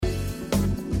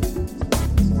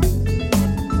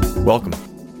Welcome.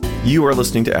 You are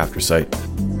listening to Aftersight.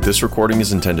 This recording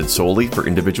is intended solely for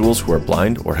individuals who are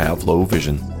blind or have low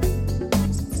vision.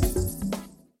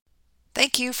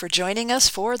 Thank you for joining us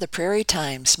for the Prairie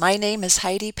Times. My name is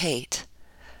Heidi Pate.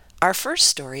 Our first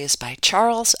story is by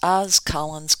Charles Oz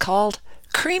Collins called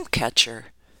Cream Catcher.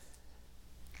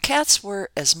 Cats were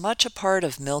as much a part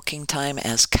of milking time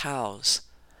as cows.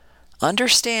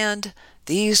 Understand,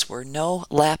 these were no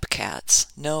lap cats,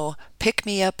 no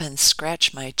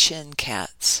pick-me-up-and-scratch-my-chin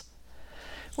cats.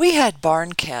 We had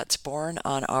barn cats born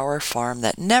on our farm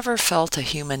that never felt a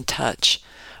human touch,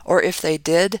 or if they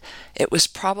did, it was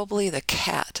probably the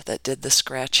cat that did the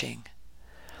scratching.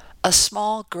 A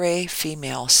small gray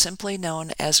female, simply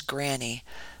known as Granny,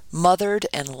 mothered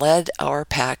and led our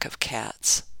pack of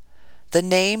cats. The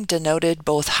name denoted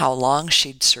both how long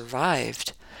she'd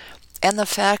survived and the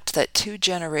fact that 2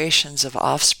 generations of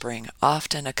offspring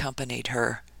often accompanied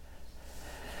her.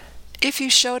 If you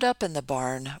showed up in the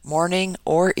barn, morning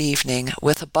or evening,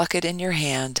 with a bucket in your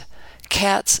hand,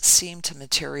 cats seemed to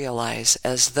materialize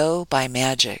as though by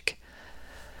magic.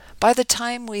 By the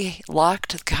time we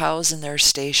locked the cows in their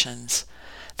stations,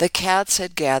 the cats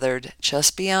had gathered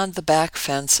just beyond the back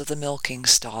fence of the milking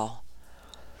stall.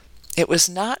 It was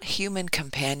not human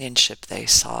companionship they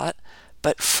sought,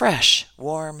 but fresh,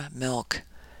 warm milk.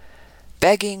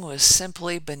 Begging was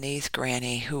simply beneath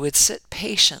Granny, who would sit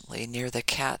patiently near the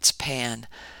cat's pan,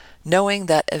 knowing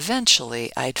that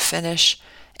eventually I'd finish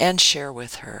and share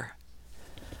with her.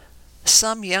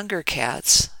 Some younger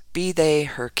cats, be they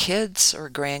her kids or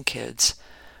grandkids,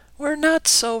 were not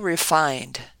so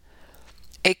refined.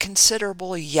 A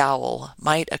considerable yowl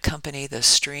might accompany the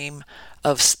sound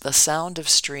of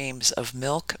streams of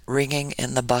milk ringing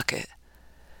in the bucket.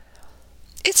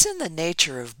 It's in the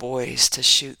nature of boys to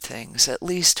shoot things, at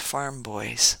least farm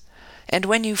boys. And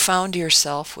when you found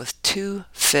yourself with 2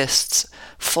 fists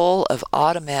full of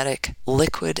automatic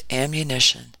liquid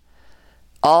ammunition,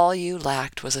 all you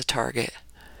lacked was a target.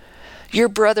 Your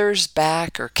brother's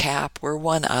back or cap were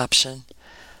one option,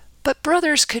 but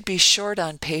brothers could be short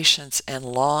on patience and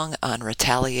long on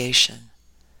retaliation.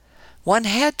 One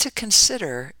had to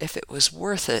consider if it was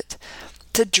worth it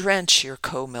to drench your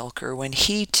co-milker when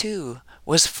he, too,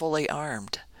 was fully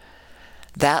armed.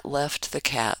 That left the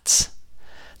cats.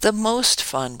 The most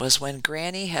fun was when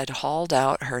Granny had hauled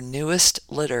out her newest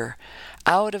litter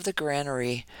out of the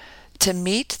granary to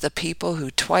meet the people who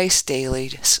twice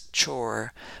daily's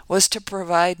chore was to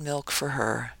provide milk for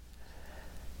her.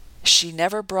 She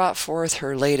never brought forth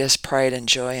her latest pride and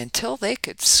joy until they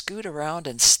could scoot around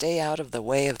and stay out of the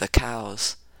way of the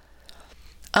cows.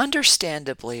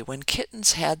 Understandably, when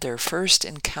kittens had their first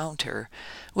encounter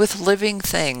with living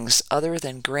things other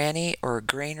than granny or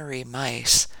granary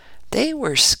mice, they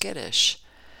were skittish.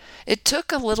 It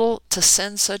took a little to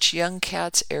send such young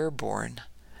cats airborne.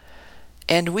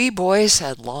 And we boys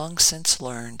had long since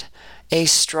learned a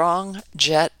strong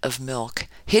jet of milk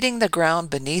hitting the ground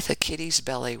beneath a kitty's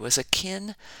belly was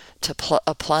akin to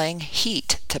applying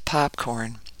heat to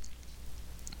popcorn.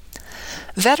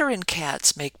 Veteran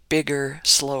cats make bigger,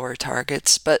 slower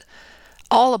targets, but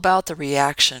all about the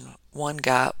reaction one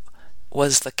got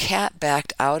was the cat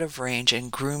backed out of range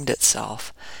and groomed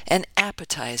itself, an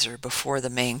appetizer before the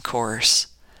main course.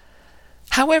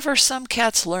 However, some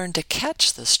cats learned to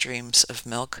catch the streams of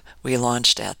milk we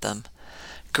launched at them.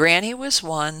 Granny was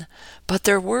one, but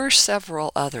there were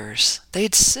several others.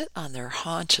 They'd sit on their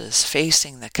haunches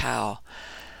facing the cow.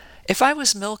 If I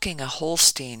was milking a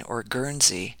Holstein or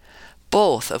Guernsey,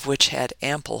 both of which had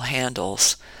ample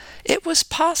handles, it was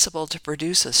possible to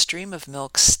produce a stream of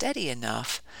milk steady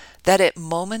enough that it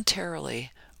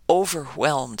momentarily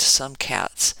overwhelmed some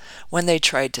cats when they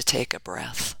tried to take a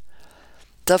breath.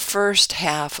 The first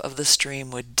half of the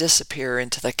stream would disappear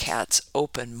into the cat's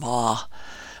open maw,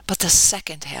 but the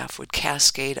second half would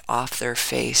cascade off their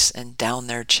face and down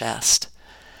their chest.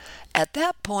 At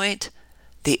that point,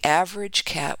 the average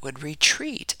cat would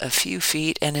retreat a few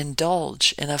feet and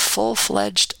indulge in a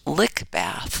full-fledged lick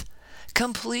bath,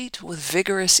 complete with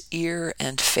vigorous ear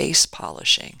and face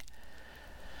polishing.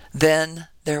 Then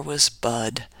there was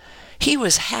Bud. He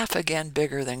was half again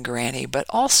bigger than Granny, but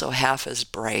also half as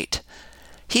bright.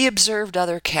 He observed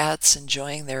other cats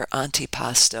enjoying their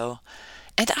antipasto,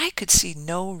 and I could see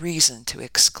no reason to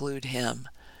exclude him.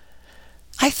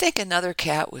 I think another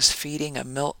cat was fielding a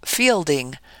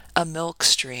milk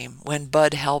stream when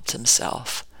Bud helped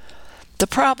himself. The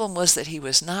problem was that he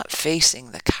was not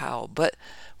facing the cow, but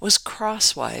was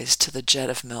crosswise to the jet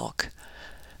of milk.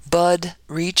 Bud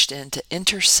reached in to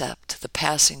intercept the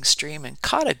passing stream and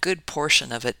caught a good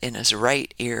portion of it in his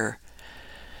right ear.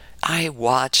 I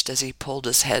watched as he pulled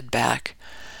his head back,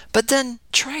 but then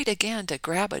tried again to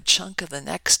grab a chunk of the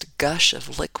next gush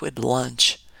of liquid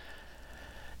lunch.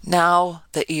 Now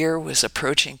the ear was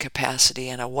approaching capacity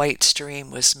and a white stream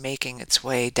was making its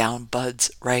way down Bud's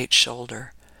right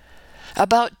shoulder.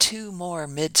 About 2 more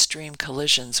midstream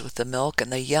collisions with the milk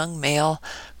and the young male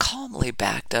calmly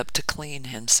backed up to clean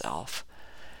himself.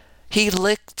 He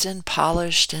licked and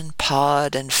polished and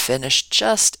pawed and finished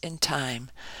just in time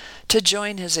to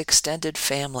join his extended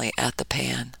family at the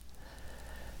pan.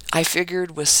 I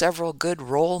figured with several good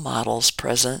role models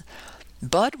present,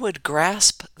 Bud would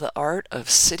grasp the art of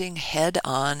sitting head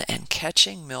on and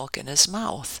catching milk in his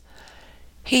mouth.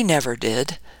 He never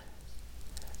did.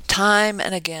 Time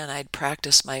and again I'd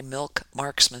practice my milk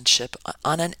marksmanship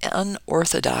on an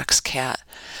unorthodox cat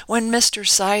when Mr.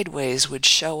 Sideways would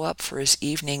show up for his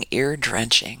evening ear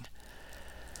drenching.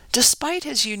 Despite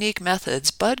his unique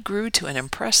methods, Bud grew to an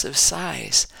impressive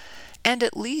size, and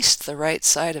at least the right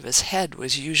side of his head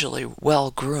was usually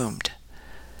well groomed.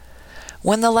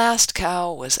 When the last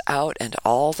cow was out and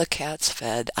all the cats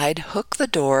fed, I'd hook the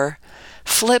door,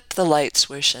 flip the light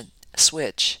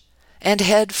switch, and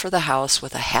head for the house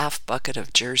with a half bucket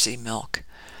of Jersey milk.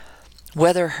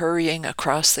 Whether hurrying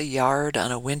across the yard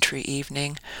on a wintry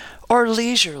evening or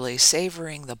leisurely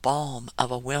savoring the balm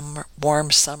of a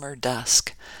warm summer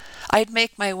dusk, I'd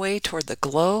make my way toward the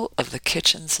glow of the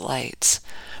kitchen's lights,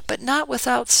 but not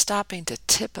without stopping to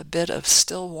tip a bit of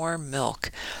still warm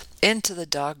milk into the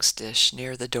dog's dish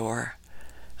near the door.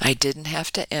 I didn't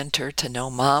have to enter to know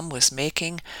Mom was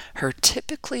making her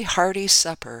typically hearty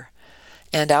supper,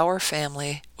 and our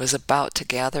family was about to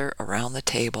gather around the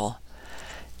table.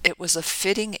 It was a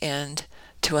fitting end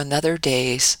to another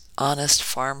day's honest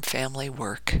farm family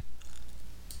work.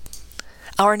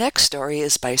 Our next story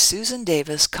is by Susan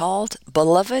Davis, called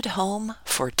Beloved Home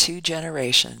for 2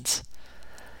 Generations.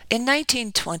 In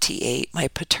 1928, my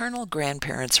paternal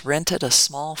grandparents rented a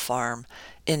small farm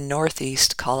in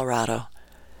northeast Colorado.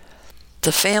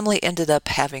 The family ended up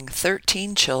having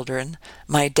 13 children,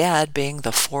 my dad being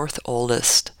the 4th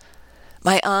oldest.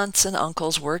 My aunts and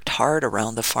uncles worked hard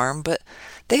around the farm, but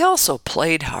they also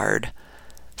played hard.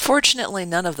 Fortunately,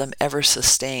 none of them ever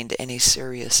sustained any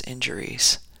serious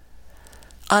injuries.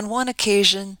 On one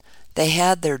occasion, they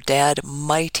had their dad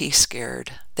mighty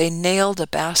scared. They nailed a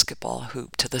basketball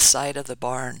hoop to the side of the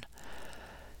barn.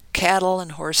 Cattle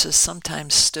and horses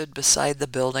sometimes stood beside the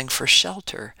building for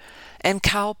shelter, and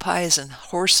cow pies and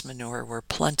horse manure were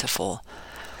plentiful.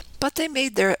 But they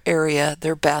made their area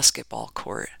their basketball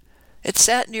court. It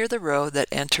sat near the road that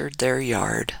entered their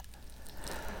yard.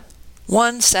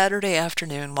 One Saturday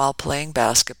afternoon, while playing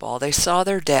basketball, they saw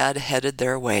their dad headed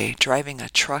their way, driving a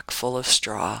truck full of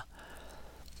straw.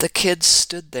 The kids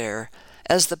stood there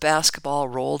as the basketball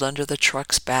rolled under the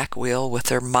truck's back wheel with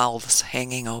their mouths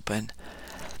hanging open.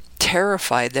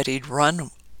 Terrified that he'd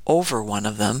run over one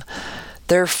of them,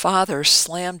 their father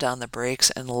slammed on the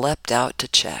brakes and leapt out to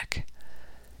check.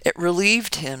 It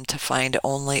relieved him to find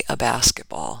only a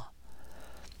basketball.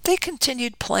 They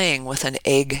continued playing with an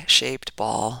egg-shaped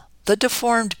ball. The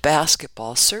deformed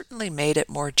basketball certainly made it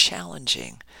more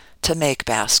challenging to make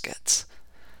baskets.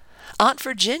 Aunt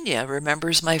Virginia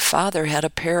remembers my father had a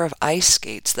pair of ice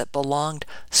skates that belonged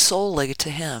solely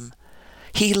to him.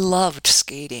 He loved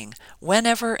skating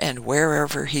whenever and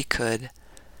wherever he could.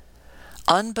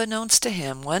 Unbeknownst to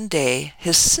him, one day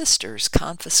his sisters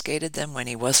confiscated them when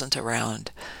he wasn't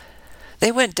around.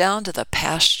 They went down to the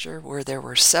pasture where there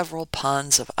were several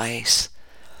ponds of ice.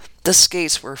 The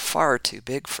skates were far too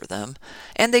big for them,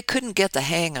 and they couldn't get the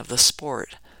hang of the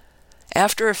sport.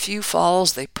 After a few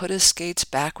falls, they put his skates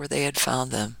back where they had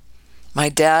found them. My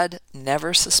dad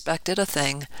never suspected a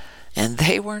thing, and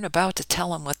they weren't about to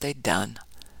tell him what they'd done.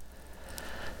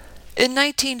 In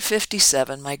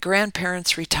 1957, my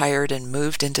grandparents retired and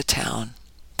moved into town.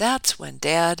 That's when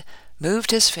Dad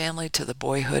moved his family to the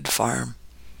Boyhood Farm.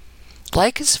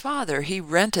 Like his father, he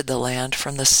rented the land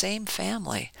from the same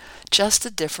family, just a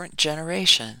different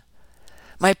generation.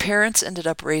 My parents ended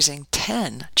up raising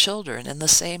 10 children in the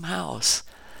same house.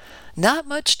 Not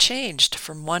much changed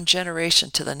from one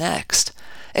generation to the next,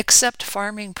 except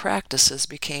farming practices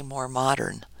became more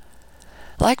modern.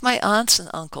 Like my aunts and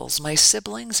uncles, my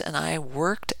siblings and I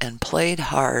worked and played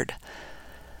hard.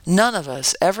 None of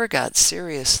us ever got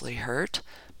seriously hurt,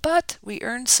 but we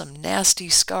earned some nasty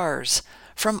scars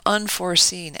from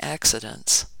unforeseen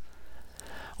accidents.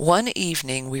 One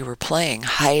evening we were playing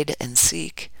hide and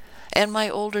seek, and my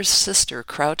older sister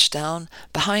crouched down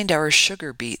behind our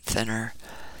sugar beet thinner.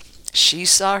 She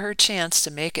saw her chance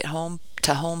to make it home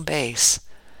to home base.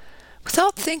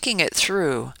 Without thinking it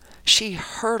through, she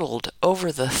hurtled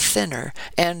over the thinner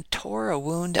and tore a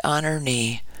wound on her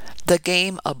knee. The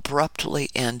game abruptly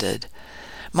ended.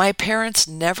 My parents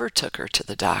never took her to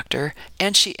the doctor,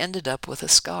 and she ended up with a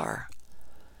scar.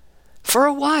 For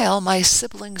a while, my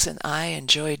siblings and I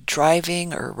enjoyed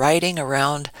driving or riding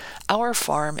around our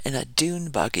farm in a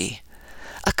dune buggy.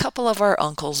 A couple of our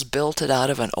uncles built it out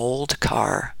of an old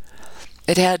car.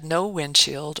 It had no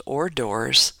windshield or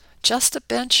doors, just a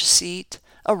bench seat,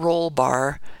 a roll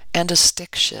bar, and a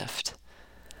stick shift.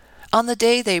 On the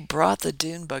day they brought the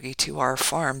dune buggy to our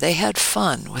farm, they had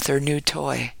fun with their new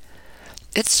toy.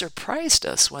 It surprised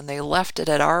us when they left it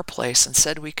at our place and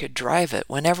said we could drive it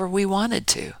whenever we wanted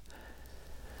to.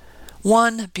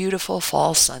 One beautiful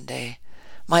fall Sunday,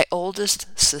 my oldest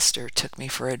sister took me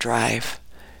for a drive.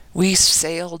 We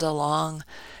sailed along,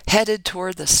 headed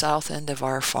toward the south end of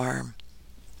our farm.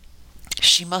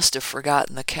 She must have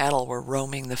forgotten the cattle were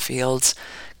roaming the fields,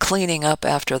 cleaning up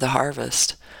after the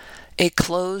harvest. A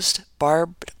closed,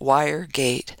 barbed wire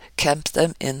gate kept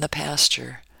them in the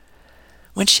pasture.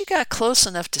 When she got close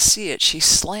enough to see it, she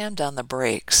slammed on the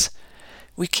brakes.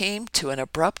 We came to an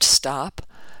abrupt stop,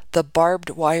 the barbed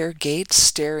wire gate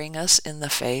staring us in the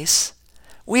face.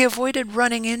 We avoided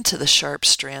running into the sharp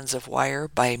strands of wire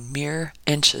by mere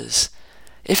inches.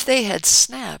 If they had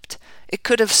snapped, it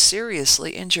could have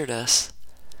seriously injured us.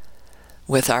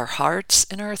 With our hearts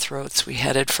in our throats, we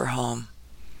headed for home.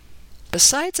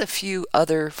 Besides a few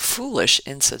other foolish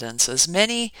incidences,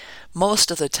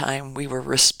 most of the time we were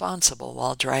responsible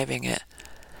while driving it.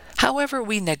 However,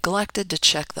 we neglected to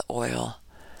check the oil.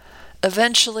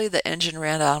 Eventually, the engine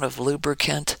ran out of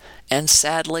lubricant, and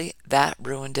sadly, that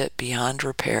ruined it beyond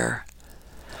repair.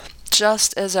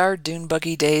 Just as our dune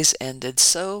buggy days ended,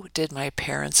 so did my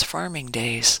parents' farming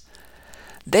days.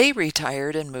 They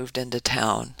retired and moved into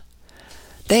town.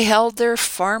 They held their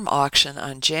farm auction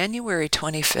on January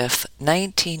 25th,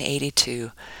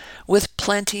 1982, with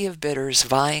plenty of bidders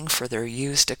vying for their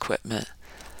used equipment.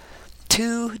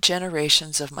 2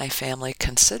 generations of my family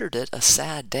considered it a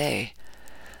sad day.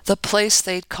 The place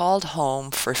they'd called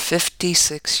home for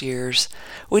 56 years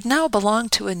would now belong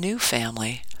to a new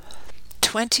family.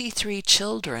 23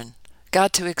 children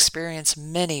got to experience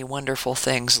many wonderful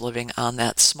things living on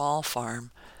that small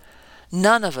farm.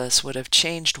 None of us would have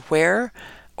changed where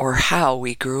or how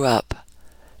we grew up.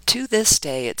 To this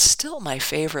day, it's still my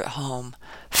favorite home,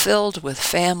 filled with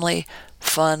family,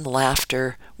 fun,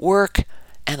 laughter, work,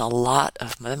 and a lot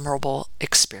of memorable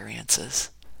experiences.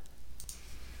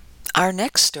 Our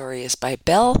next story is by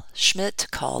Belle Schmidt,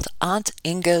 called Aunt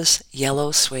Inga's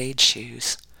Yellow Suede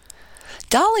Shoes.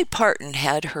 Dolly Parton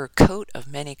had her coat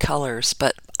of many colors,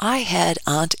 but I had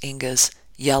Aunt Inga's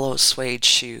yellow suede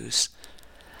shoes.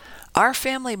 Our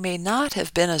family may not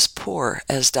have been as poor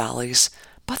as Dolly's,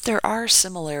 but there are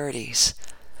similarities.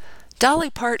 Dolly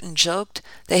Parton joked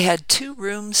they had 2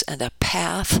 rooms and a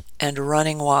path and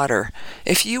running water,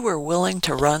 if you were willing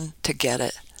to run to get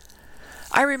it.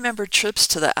 I remember trips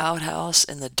to the outhouse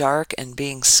in the dark and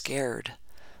being scared.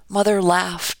 Mother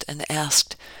laughed and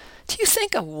asked, "Do you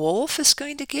think a wolf is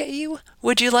going to get you?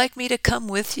 Would you like me to come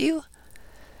with you?"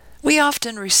 We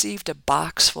often received a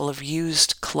box full of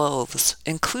used clothes,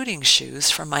 including shoes,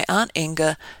 from my Aunt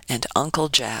Inga and Uncle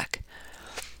Jack.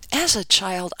 As a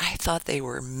child, I thought they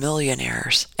were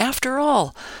millionaires. After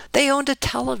all, they owned a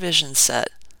television set.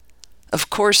 Of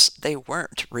course, they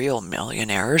weren't real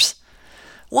millionaires.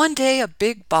 One day, a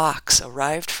big box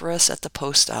arrived for us at the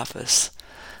post office.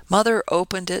 Mother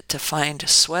opened it to find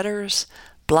sweaters,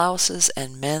 blouses,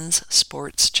 and men's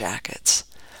sports jackets.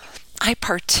 I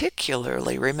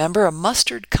particularly remember a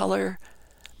mustard color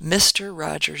Mr.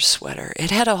 Rogers sweater. It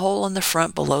had a hole in the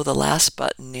front below the last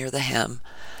button near the hem.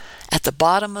 At the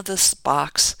bottom of this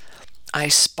box, I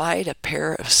spied a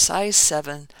pair of size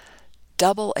 7,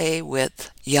 AA width,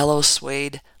 yellow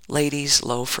suede ladies'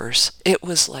 loafers. It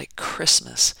was like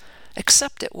Christmas,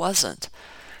 except it wasn't.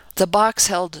 The box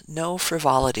held no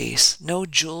frivolities, no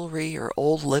jewelry or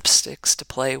old lipsticks to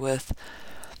play with.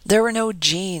 There were no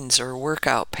jeans or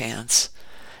workout pants.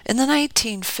 In the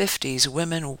 1950s,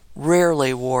 women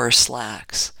rarely wore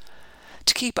slacks.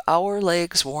 To keep our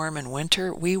legs warm in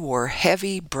winter, we wore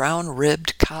heavy,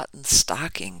 brown-ribbed cotton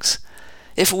stockings.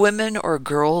 If women or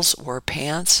girls wore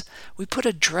pants, we put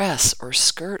a dress or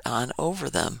skirt on over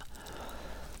them.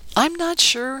 I'm not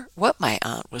sure what my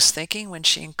aunt was thinking when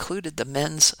she included the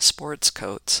men's sports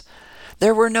coats.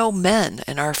 There were no men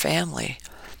in our family.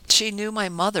 She knew my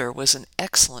mother was an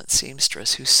excellent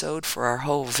seamstress who sewed for our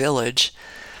whole village,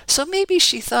 so maybe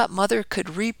she thought Mother could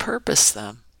repurpose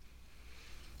them.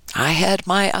 I had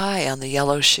my eye on the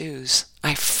yellow shoes.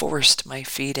 I forced my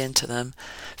feet into them,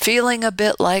 feeling a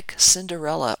bit like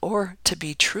Cinderella, or, to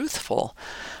be truthful,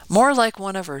 more like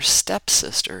one of her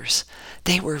stepsisters.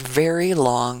 They were very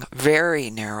long,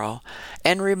 very narrow,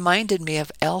 and reminded me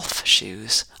of elf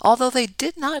shoes, although they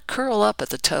did not curl up at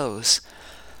the toes.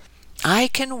 "I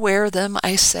can wear them,"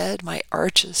 I said, my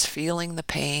arches feeling the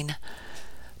pain.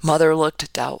 Mother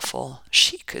looked doubtful.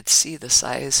 She could see the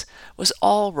size was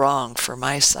all wrong for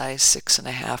my size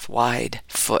 6.5 wide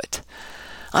foot.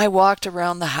 I walked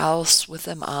around the house with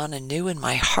them on and knew in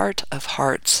my heart of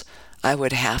hearts I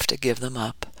would have to give them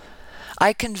up.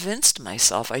 I convinced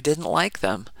myself I didn't like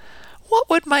them. What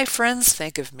would my friends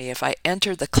think of me if I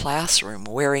entered the classroom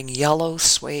wearing yellow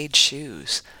suede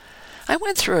shoes? I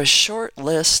went through a short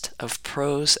list of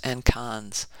pros and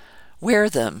cons. Wear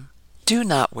them. Do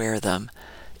not wear them.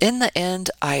 In the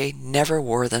end, I never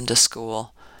wore them to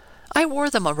school. I wore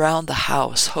them around the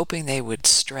house, hoping they would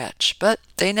stretch, but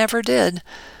they never did.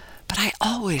 But I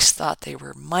always thought they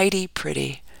were mighty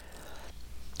pretty.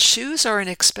 Shoes are an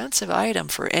expensive item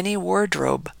for any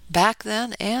wardrobe, back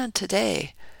then and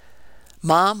today.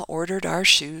 Mom ordered our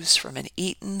shoes from an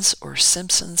Eaton's or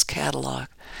Simpson's catalog.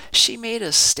 She made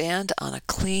us stand on a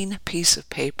clean piece of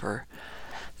paper.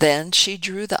 Then she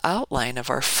drew the outline of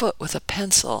our foot with a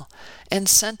pencil and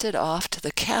sent it off to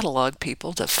the catalog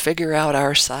people to figure out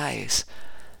our size.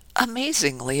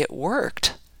 Amazingly, it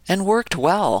worked, and worked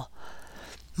well.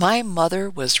 My mother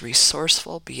was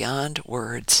resourceful beyond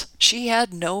words. She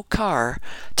had no car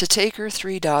to take her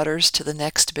 3 daughters to the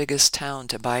next biggest town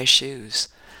to buy shoes.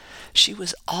 She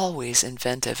was always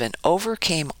inventive and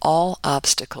overcame all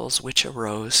obstacles which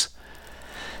arose.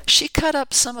 She cut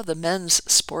up some of the men's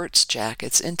sports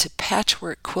jackets into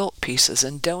patchwork quilt pieces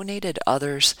and donated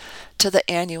others to the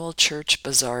annual church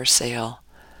bazaar sale.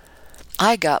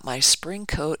 I got my spring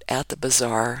coat at the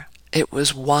bazaar. It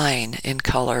was wine in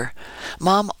color.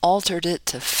 Mom altered it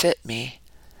to fit me.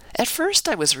 At first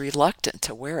I was reluctant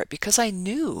to wear it because I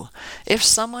knew if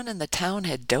someone in the town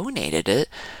had donated it,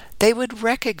 they would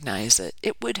recognize it.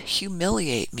 It would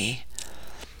humiliate me.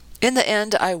 In the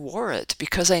end, I wore it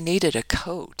because I needed a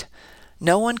coat.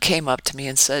 No one came up to me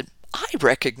and said, "I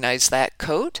recognize that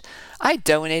coat. I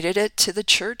donated it to the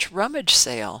church rummage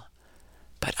sale."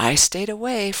 But I stayed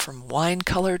away from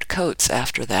wine-colored coats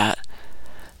after that.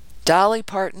 Dolly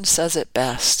Parton says it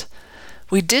best.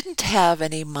 We didn't have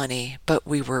any money, but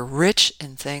we were rich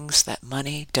in things that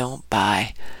money don't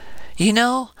buy. You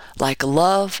know, like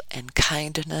love and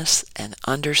kindness and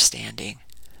understanding.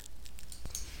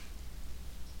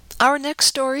 Our next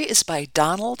story is by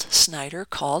Donald Snyder,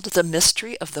 called The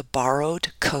Mystery of the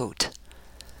Borrowed Coat.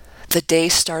 The day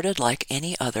started like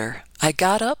any other. I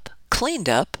got up, cleaned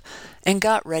up, and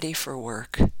got ready for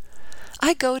work.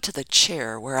 I go to the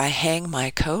chair where I hang my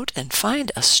coat and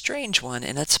find a strange one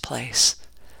in its place.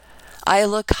 I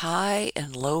look high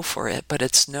and low for it, but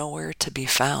it's nowhere to be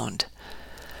found.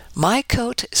 My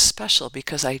coat is special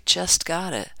because I just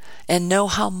got it and know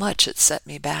how much it set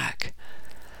me back.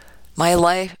 My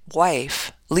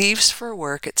wife leaves for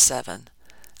work at 7.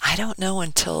 I don't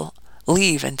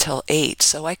leave until 8,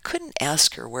 so I couldn't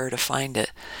ask her where to find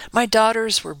it. My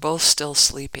daughters were both still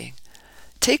sleeping.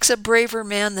 Takes a braver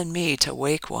man than me to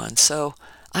wake one, so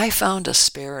I found a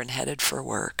spare and headed for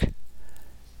work.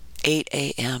 8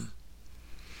 a.m.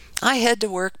 I head to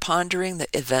work pondering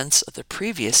the events of the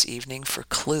previous evening for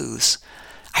clues.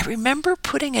 I remember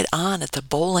putting it on at the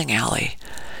bowling alley.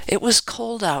 It was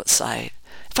cold outside.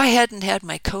 If I hadn't had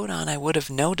my coat on, I would have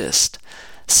noticed,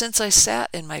 since I sat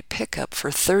in my pickup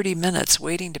for 30 minutes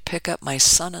waiting to pick up my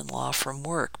son-in-law from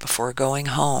work before going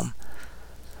home.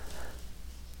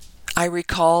 I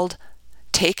recalled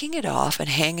taking it off and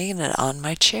hanging it on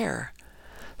my chair.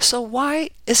 So why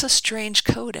is a strange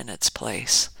coat in its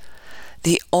place?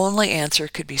 The only answer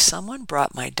could be someone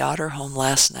brought my daughter home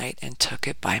last night and took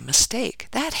it by mistake.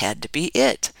 That had to be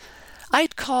it.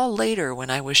 I'd call later when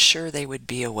I was sure they would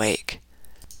be awake.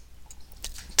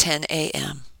 10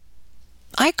 a.m.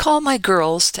 I call my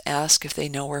girls to ask if they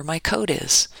know where my coat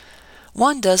is.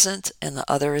 One doesn't and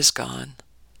the other is gone.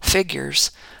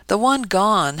 Figures. The one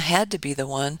gone had to be the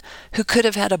one who could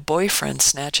have had a boyfriend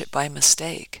snatch it by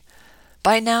mistake.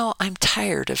 By now, I'm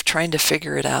tired of trying to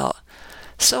figure it out,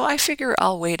 so I figure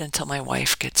I'll wait until my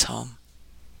wife gets home.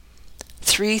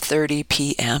 3:30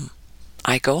 p.m.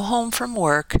 I go home from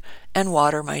work and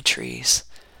water my trees.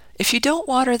 If you don't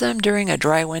water them during a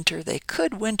dry winter, they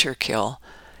could winter kill.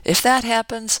 If that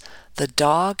happens, the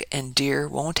dog and deer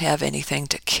won't have anything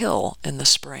to kill in the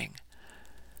spring.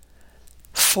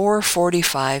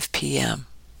 4:45 p.m.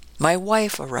 My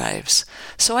wife arrives,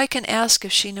 so I can ask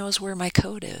if she knows where my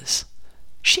coat is.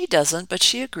 She doesn't, but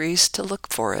she agrees to look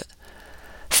for it.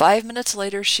 5 minutes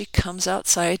later, she comes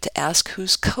outside to ask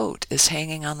whose coat is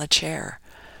hanging on the chair.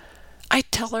 I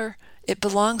tell her it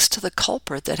belongs to the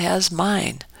culprit that has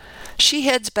mine. She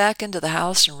heads back into the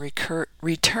house and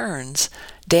returns,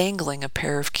 dangling a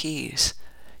pair of keys.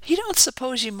 You don't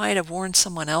suppose you might have worn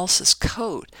someone else's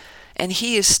coat, and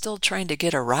he is still trying to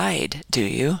get a ride, do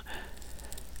you?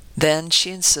 Then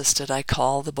she insisted I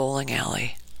call the bowling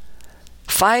alley.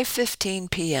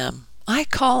 5:15 p.m. I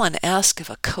call and ask if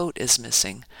a coat is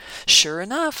missing. Sure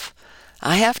enough,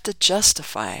 I have to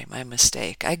justify my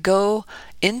mistake. I go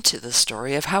into the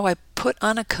story of how I put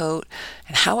on a coat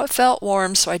and how it felt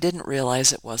warm, so I didn't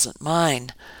realize it wasn't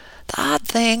mine. The odd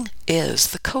thing is,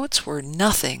 the coats were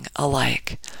nothing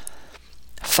alike.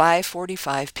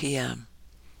 5:45 p.m.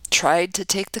 Tried to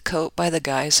take the coat by the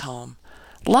guy's home.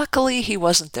 Luckily, he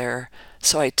wasn't there,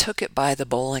 so I took it by the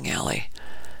bowling alley.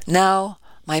 Now,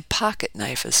 my pocket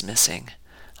knife is missing.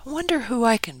 I wonder who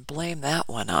I can blame that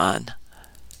one on.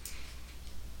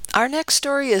 Our next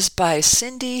story is by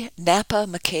Cindy Napa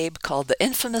McCabe, called The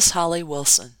Infamous Holly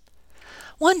Wilson.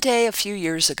 One day a few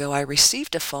years ago, I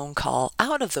received a phone call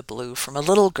out of the blue from a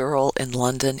little girl in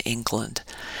London, England.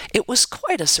 It was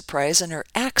quite a surprise, and her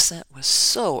accent was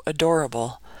so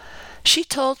adorable. She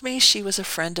told me she was a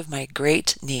friend of my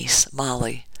great-niece,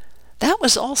 Molly. That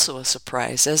was also a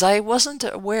surprise, as I wasn't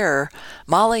aware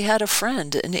Molly had a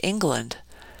friend in England.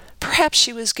 Perhaps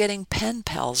she was getting pen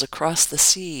pals across the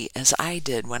sea, as I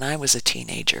did when I was a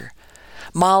teenager.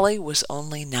 Molly was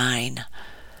only 9.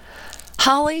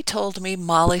 Holly told me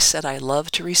Molly said I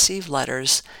loved to receive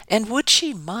letters, and would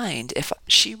she mind if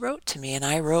she wrote to me and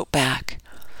I wrote back.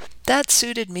 That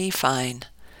suited me fine.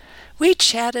 We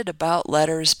chatted about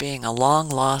letters being a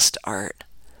long-lost art.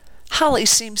 Holly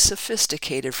seemed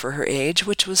sophisticated for her age,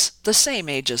 which was the same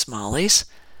age as Molly's.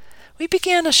 We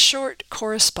began a short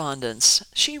correspondence.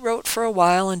 She wrote for a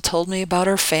while and told me about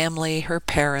her family, her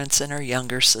parents, and her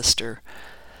younger sister.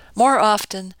 More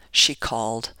often, she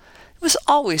called. It was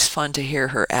always fun to hear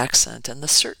her accent and the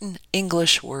certain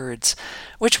English words,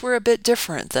 which were a bit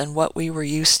different than what we were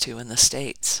used to in the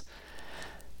States.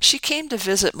 She came to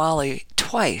visit Molly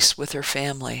twice with her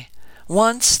family.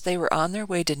 Once they were on their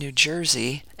way to New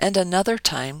Jersey, and another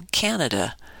time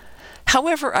Canada.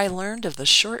 However, I learned of the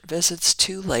short visits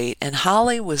too late, and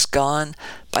Holly was gone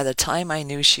by the time I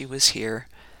knew she was here.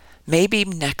 Maybe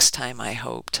next time, I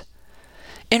hoped.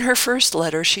 In her first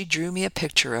letter, she drew me a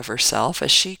picture of herself,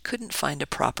 as she couldn't find a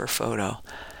proper photo.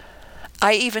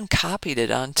 I even copied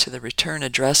it onto the return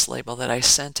address label that I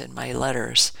sent in my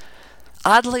letters.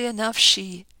 Oddly enough,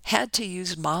 she had to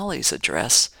use Molly's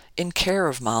address, in care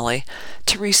of Molly,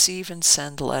 to receive and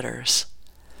send letters.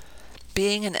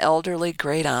 Being an elderly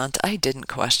great-aunt, I didn't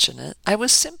question it. I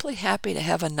was simply happy to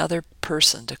have another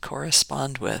person to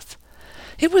correspond with.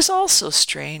 It was also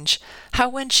strange how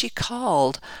when she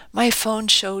called, my phone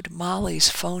showed Molly's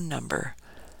phone number.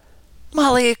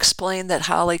 Molly explained that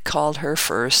Holly called her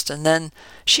first, and then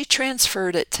she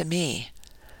transferred it to me.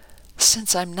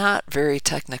 Since I'm not very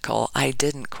technical, I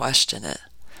didn't question it.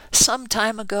 Some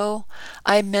time ago,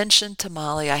 I mentioned to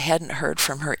Molly I hadn't heard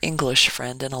from her English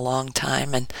friend in a long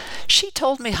time, and she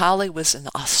told me Holly was in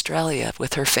Australia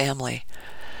with her family.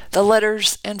 The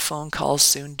letters and phone calls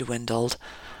soon dwindled.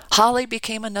 Holly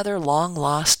became another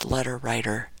long-lost letter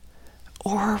writer.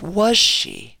 Or was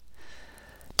she?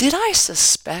 Did I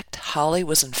suspect Holly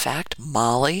was in fact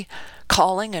Molly,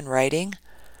 calling and writing?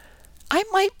 I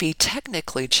might be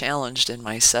technically challenged in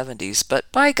my 70s,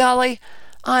 but by golly,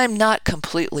 I'm not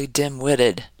completely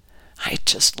dim-witted. I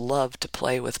just love to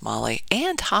play with Molly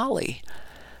and Holly.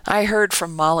 I heard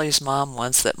from Molly's mom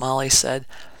once that Molly said,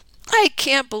 "I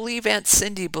can't believe Aunt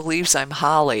Cindy believes I'm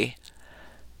Holly."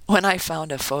 When I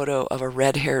found a photo of a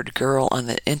red-haired girl on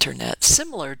the internet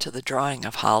similar to the drawing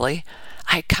of Holly,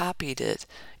 I copied it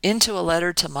into a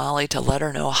letter to Molly to let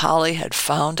her know Holly had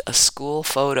found a school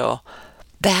photo.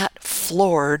 That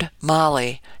floored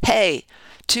Molly. Hey,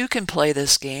 two can play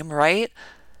this game, right?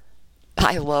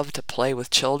 I love to play with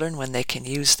children when they can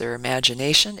use their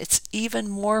imagination. It's even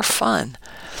more fun.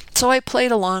 So I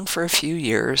played along for a few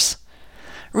years.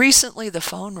 Recently the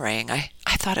phone rang. I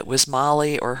thought it was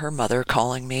Molly or her mother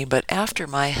calling me, but after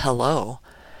my hello,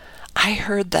 I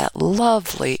heard that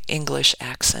lovely English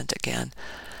accent again.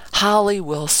 Holly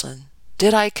Wilson.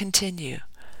 Did I continue?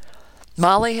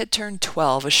 Molly had turned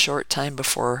 12 a short time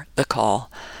before the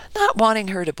call. Not wanting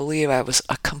her to believe I was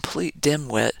a complete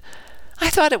dimwit, I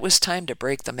thought it was time to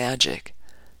break the magic.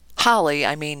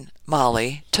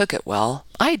 Molly, took it well.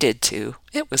 I did too.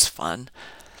 It was fun.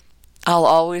 I'll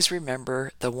always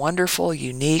remember the wonderful,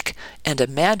 unique, and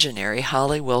imaginary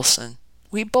Holly Wilson.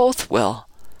 We both will.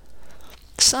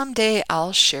 Someday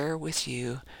I'll share with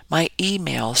you my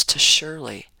emails to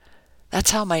Shirley. That's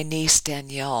how my niece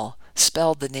Danielle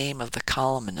spelled the name of the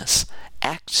columnist,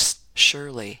 Ax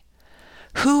Shirley,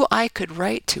 who I could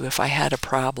write to if I had a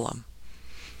problem.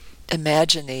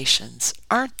 Imaginations,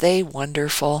 aren't they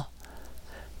wonderful?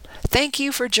 Thank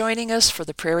you for joining us for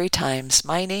the Prairie Times.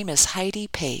 My name is Heidi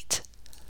Pate.